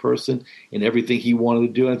competitive person in everything he wanted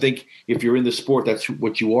to do. And I think if you're in the sport, that's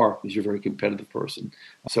what you are, is you're a very competitive person.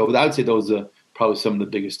 So I would say those are probably some of the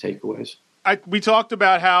biggest takeaways. We talked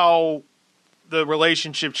about how the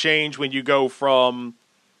relationship changed when you go from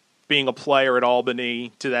being a player at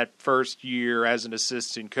Albany to that first year as an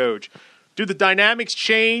assistant coach. Do the dynamics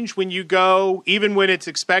change when you go, even when it's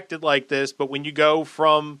expected like this, but when you go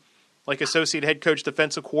from like associate head coach,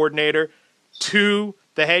 defensive coordinator to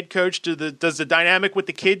the head coach, does the dynamic with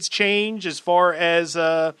the kids change as far as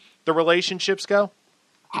the relationships go?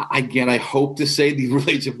 Again, I hope to say the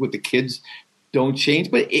relationship with the kids don't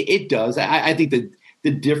change, but it does. I think that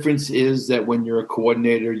the difference is that when you're a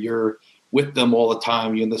coordinator, you're with them all the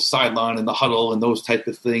time. You're in the sideline and the huddle and those type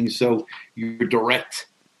of things. So your direct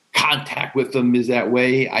contact with them is that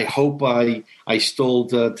way. I hope I still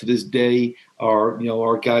to this day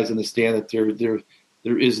our guys understand that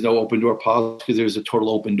there is no open door policy because there's a total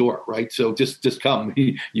open door, right? So just come.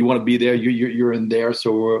 You want to be there, you're in there.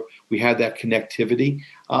 So we have that connectivity.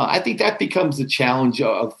 I think that becomes the challenge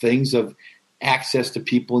of things, of access to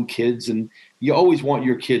people and kids. And you always want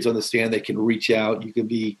your kids to understand they can reach out. You can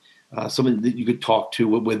be someone that you could talk to.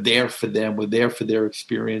 We're there for them. We're there for their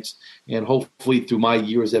experience. And hopefully through my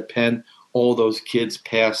years at Penn, all those kids,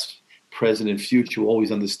 past, present, and future, will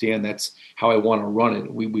always understand that's how I want to run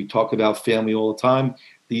it. We talk about family all the time.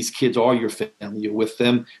 These kids are your family. You're with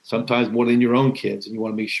them sometimes more than your own kids, and you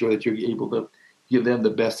want to make sure that you're able to give them the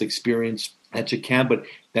best experience that you can. But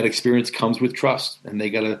that experience comes with trust, and they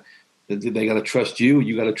gotta trust you.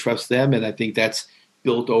 You got to trust them, and I think that's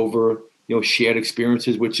built over shared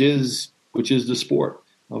experiences, which is the sport.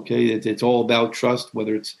 Okay, it's all about trust.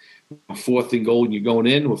 Whether it's fourth and goal and you're going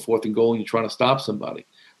in, or fourth and goal and you're trying to stop somebody.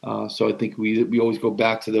 So I think we always go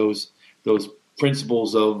back to those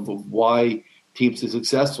principles of why teams are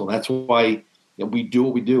successful. And that's why and we do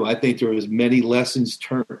what we do. I think there are as many lessons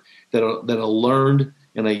that are learned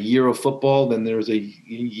in a year of football than there's a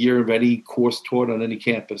year of any course taught on any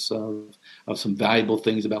campus of some valuable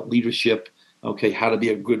things about leadership. Okay, how to be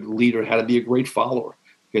a good leader, how to be a great follower.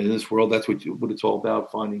 Okay, in this world, that's what it's all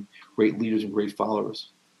about, finding great leaders and great followers.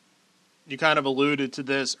 You kind of alluded to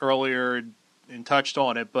this earlier and touched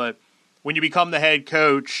on it, but when you become the head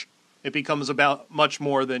coach, it becomes about much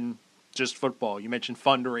more than just football. You mentioned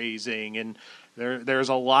fundraising, and there's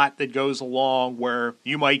a lot that goes along where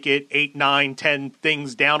you might get 8, 9, 10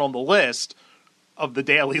 things down on the list of the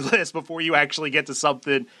daily list before you actually get to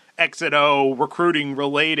something X and O recruiting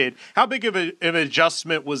related. How big of an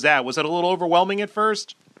adjustment was that? Was it a little overwhelming at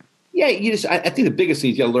first? Yeah, I think the biggest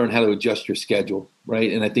thing is you got to learn how to adjust your schedule,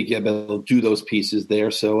 right? And I think you have to do those pieces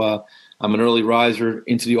there. So I'm an early riser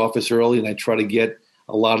into the office early, and I try to get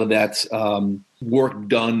a lot of that work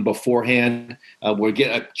done beforehand. We'll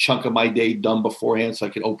get a chunk of my day done beforehand so I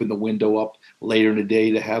can open the window up later in the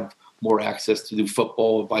day to have more access to do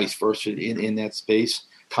football or vice versa in that space.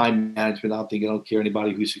 Time management, I don't care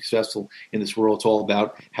anybody who's successful in this world. It's all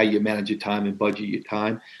about how you manage your time and budget your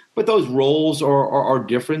time. But those roles are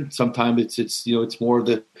different. Sometimes it's more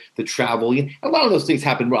the traveling. A lot of those things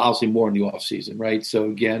happen obviously more in the off season, right? So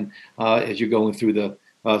again, as you're going through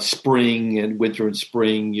the spring and winter and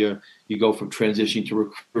spring, you go from transitioning to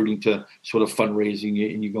recruiting to sort of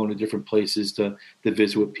fundraising, and you go into different places to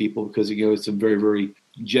visit with people because it's some very, very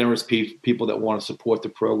generous people that want to support the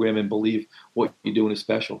program and believe what you're doing is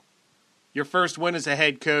special. Your first win as a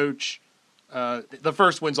head coach, the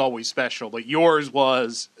first win's always special, but yours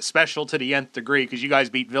was special to the nth degree because you guys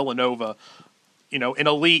beat Villanova, an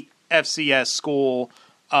elite FCS school.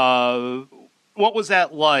 What was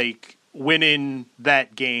that like, winning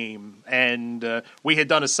that game? And we had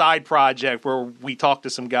done a side project where we talked to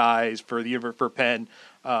some guys for Penn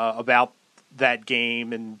about that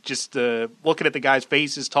game, and just looking at the guys'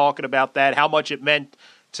 faces talking about that, how much it meant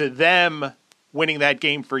to them winning that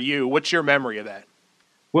game for you. What's your memory of that?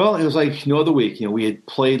 Well, it was like no other week. We had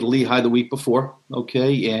played Lehigh the week before,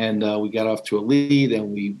 okay, and we got off to a lead,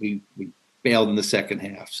 and we bailed in the second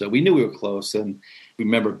half. So we knew we were close, and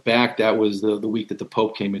remember back, that was the week that the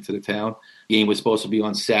Pope came into the town. The game was supposed to be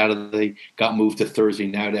on Saturday, got moved to Thursday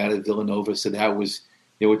night out of Villanova, so that was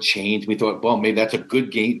a change. We thought, well, maybe that's a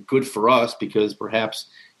good game, good for us, because perhaps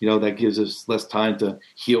that gives us less time to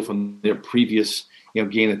heal from their previous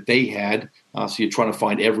game that they had. So you're trying to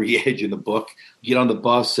find every edge in the book. Get on the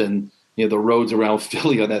bus, and the roads around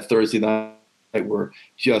Philly on that Thursday night were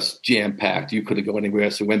just jam-packed. You couldn't go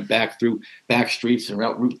anywhere. So we went back through back streets and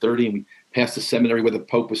around Route 30, and we passed the seminary where the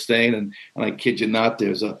Pope was staying. And I kid you not,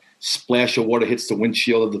 there's a splash of water hits the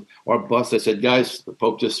windshield of our bus. I said, guys, the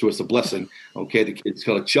Pope just threw us a blessing. Okay, the kids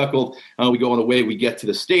kind of chuckled. We go on the way. We get to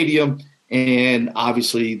the stadium, and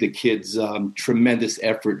obviously the kids, tremendous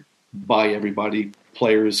effort by everybody,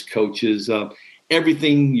 players, coaches,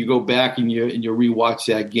 everything. You go back and you rewatch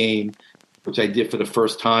that game, which I did for the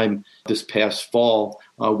first time this past fall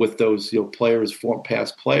with those players,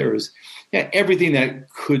 past players. Yeah, everything that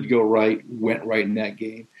could go right went right in that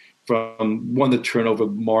game. From the turnover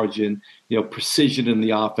margin, precision in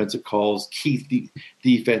the offensive calls, key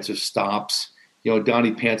defensive stops.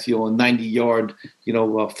 Donnie Pancio, a 90-yard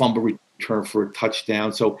fumble return for a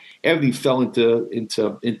touchdown. So everything fell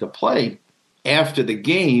into play. After the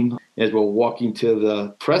game, as we're walking to the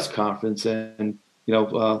press conference, and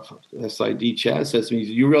SID Chad says to me,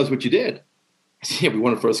 "You realize what you did?" I said, "Yeah, we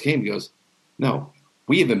won the first game." He goes, "No,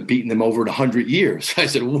 we haven't beaten them over in 100 years." I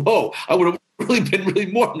said, "Whoa, I would have really been really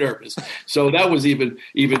more nervous." So that was even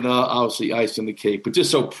obviously ice on the cake. But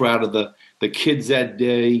just so proud of the kids that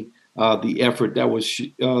day, the effort that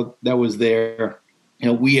was there.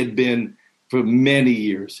 We had been for many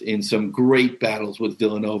years in some great battles with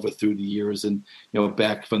Villanova through the years, and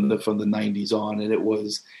back from the 90s on, and it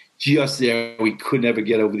was just there. We could never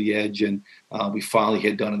get over the edge, and we finally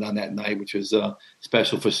had done it on that night, which was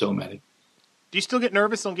special for so many. Do you still get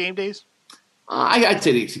nervous on game days? I'd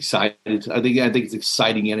say it's excited. I think it's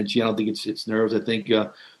exciting energy. I don't think it's nerves. I think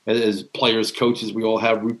as players, coaches, we all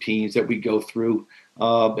have routines that we go through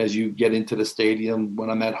as you get into the stadium. When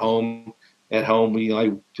I'm at home,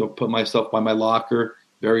 I put myself by my locker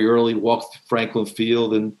very early, walk to Franklin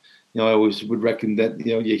Field, and I always would reckon that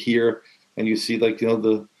you hear and you see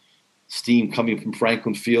the steam coming from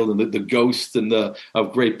Franklin Field and the ghosts and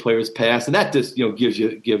of great players past, and that just gives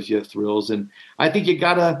you thrills. And I think you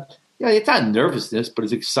gotta. Yeah, it's not nervousness, but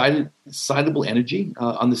it's excitable energy.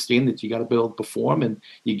 Understand that you got to be able to perform, and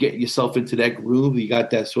you get yourself into that groove. You got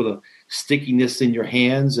that sort of stickiness in your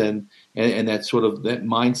hands, and that sort of that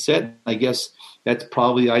mindset. I guess that's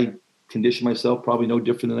probably I condition myself probably no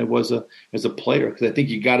different than I was as a player, because I think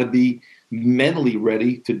you got to be mentally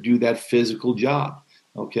ready to do that physical job.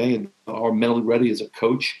 Okay, and or mentally ready as a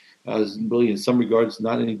coach is really in some regards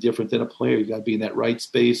not any different than a player. You got to be in that right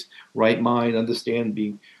space, right mind, understand,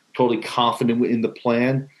 be totally confident in the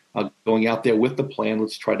plan, going out there with the plan.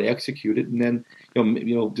 Let's try to execute it, and then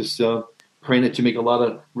just praying that you make a lot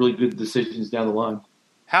of really good decisions down the line.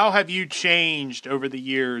 How have you changed over the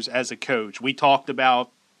years as a coach? We talked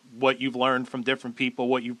about what you've learned from different people,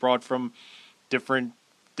 what you've brought from different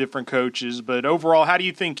coaches, but overall, how do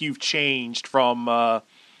you think you've changed from the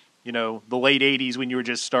late 80s when you were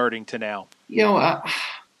just starting to now?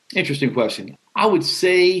 Interesting question. I would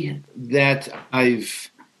say that I've,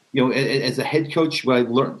 as a head coach, what I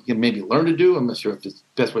learned, maybe learn to do, I'm not sure if it's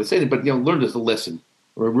the best way to say it, but learn to listen,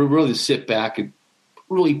 or really sit back and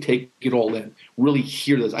really take it all in, really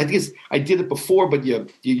hear this. I think I did it before, but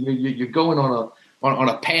you're going on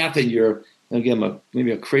a path, and you're, again,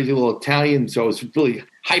 maybe a crazy little Italian, so it's really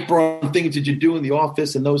hyper on things that you do in the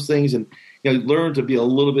office and those things, and learn to be a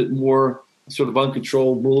little bit more sort of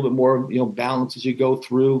uncontrolled, a little bit more balanced as you go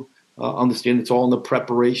through. Understand it's all in the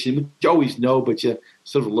preparation. You always know, but you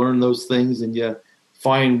sort of learn those things, and you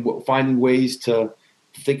finding ways to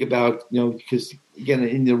think about, because again,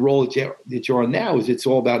 in the role that you're on now, it's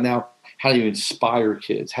all about now, how do you inspire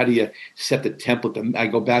kids? How do you set the template? I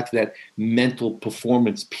go back to that mental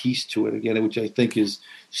performance piece to it again, which I think is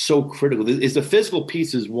so critical. It's the physical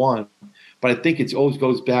piece is one, but I think it always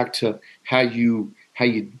goes back to how you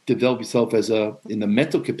develop yourself in the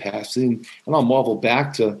mental capacity. And I'll marvel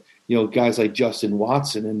back to guys like Justin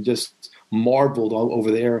Watson, and just marveled all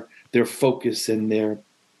over their focus and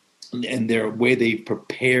their way they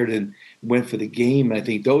prepared and went for the game. And I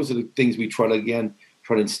think those are the things we try to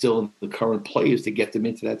instill in the current players to get them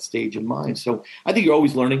into that stage in mind. So I think you're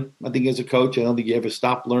always learning. I think as a coach, I don't think you ever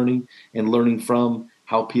stop learning and learning from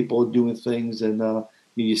how people are doing things. And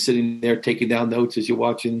you're sitting there taking down notes as you're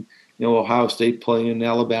watching, Ohio State play in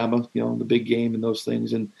Alabama, the big game and those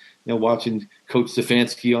things, and watching Coach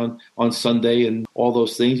Stefanski on Sunday and all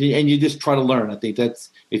those things, and you just try to learn. I think that's,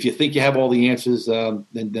 if you think you have all the answers, then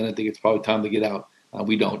I think it's probably time to get out.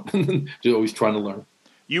 We don't. You're always trying to learn.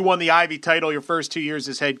 You won the Ivy title your first 2 years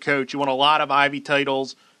as head coach. You won a lot of Ivy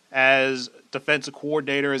titles as defensive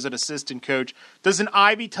coordinator, as an assistant coach. Does an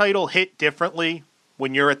Ivy title hit differently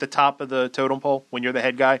when you're at the top of the totem pole, when you're the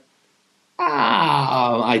head guy?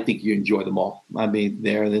 I think you enjoy them all. I mean,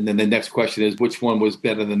 and then the next question is, which one was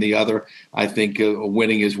better than the other? I think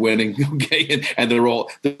winning is winning, okay, and they're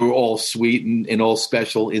all sweet and all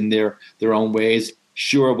special in their own ways.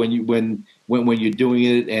 Sure, when you're doing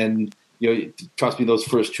it, and trust me, those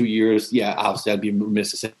first 2 years, obviously I'd be remiss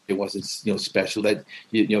to say it wasn't special. That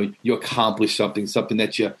you accomplished something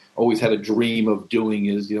that you always had a dream of doing,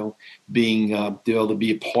 is being able to be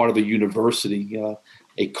a part of a university.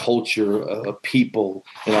 A culture, people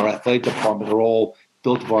in our athletic department are all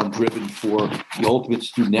built upon, driven for the ultimate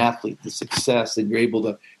student athlete, the success, and you're able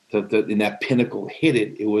to in that pinnacle hit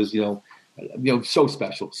it. It was so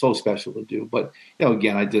special to do. But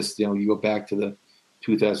again, I just you go back to the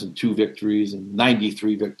 2002 victories and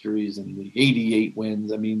 93 victories and the 88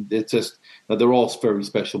 wins. I mean, it's just they're all very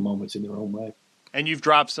special moments in their own way. And you've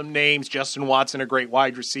dropped some names. Justin Watson, a great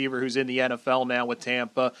wide receiver who's in the NFL now with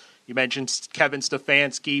Tampa. You mentioned Kevin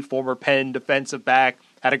Stefanski, former Penn defensive back,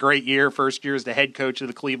 had a great year, first year as the head coach of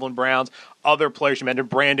the Cleveland Browns. Other players, you mentioned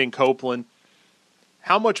Brandon Copeland.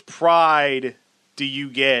 How much pride do you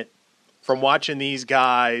get from watching these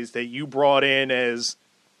guys that you brought in as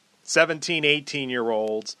 17,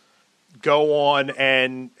 18-year-olds go on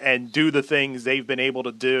and do the things they've been able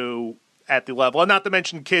to do at the level? And not to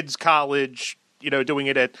mention kids, college, doing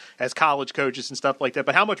it as college coaches and stuff like that.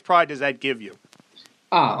 But how much pride does that give you?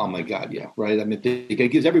 Oh my God, yeah, right. I mean,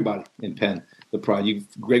 it gives everybody in Penn the pride.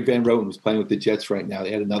 Greg Van Roten was playing with the Jets right now.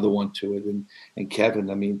 They had another one to it, and Kevin.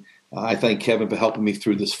 I mean, I thank Kevin for helping me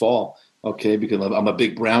through this fall. Okay, because I'm a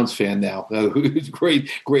big Browns fan now. It's great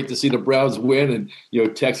to see the Browns win, and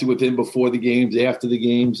texting with him before the games, after the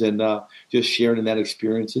games, and just sharing in that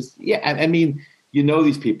experience. I mean,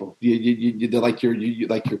 these people. They're like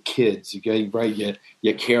your kids. Okay, right?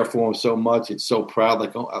 You care for them so much. It's so proud,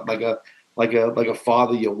 like a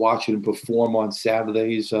father. You're watching them perform on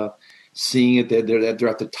Saturdays, seeing it. They're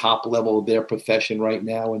at the top level of their profession right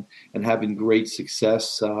now, and having great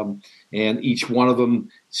success. And each one of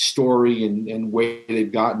them, story and way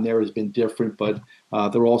they've gotten there has been different, but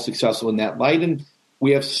they're all successful in that light. And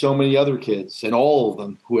we have so many other kids, and all of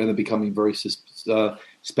them who end up becoming very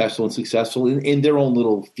special and successful in their own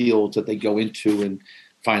little fields that they go into, in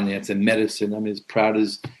finance and medicine. I mean, as proud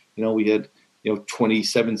as we had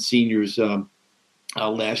 27 seniors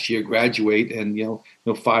last year graduate, and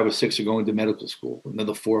 5 or 6 are going to medical school.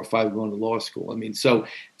 Another 4 or 5 are going to law school. I mean, so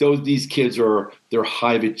these kids they're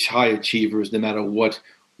high achievers, no matter what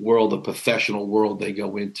world, the professional world they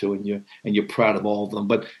go into, and you're proud of all of them.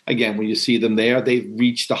 But again, when you see them there, they've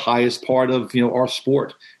reached the highest part of our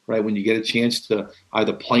sport, right? When you get a chance to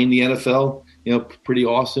either play in the NFL, pretty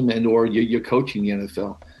awesome, and or you're coaching the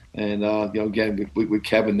NFL. And again, with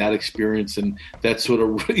Kevin, that experience and that sort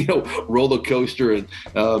of roller coaster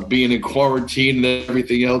and being in quarantine and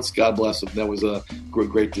everything else, God bless him. That was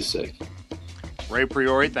great to see. Ray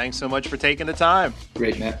Priore, thanks so much for taking the time.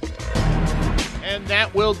 Great, Matt. And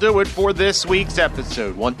that will do it for this week's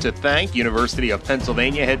episode. Want to thank University of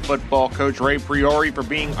Pennsylvania head football coach Ray Priore for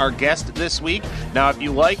being our guest this week. Now, if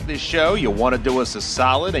you like this show, you want to do us a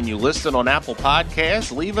solid, and you listen on Apple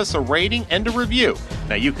Podcasts, leave us a rating and a review.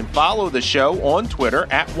 Now, you can follow the show on Twitter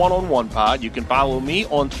at OneOnOnePod. You can follow me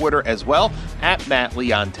on Twitter as well at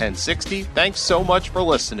MattLeon1060. Thanks so much for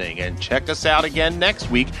listening, and check us out again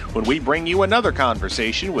next week when we bring you another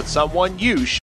conversation with someone you should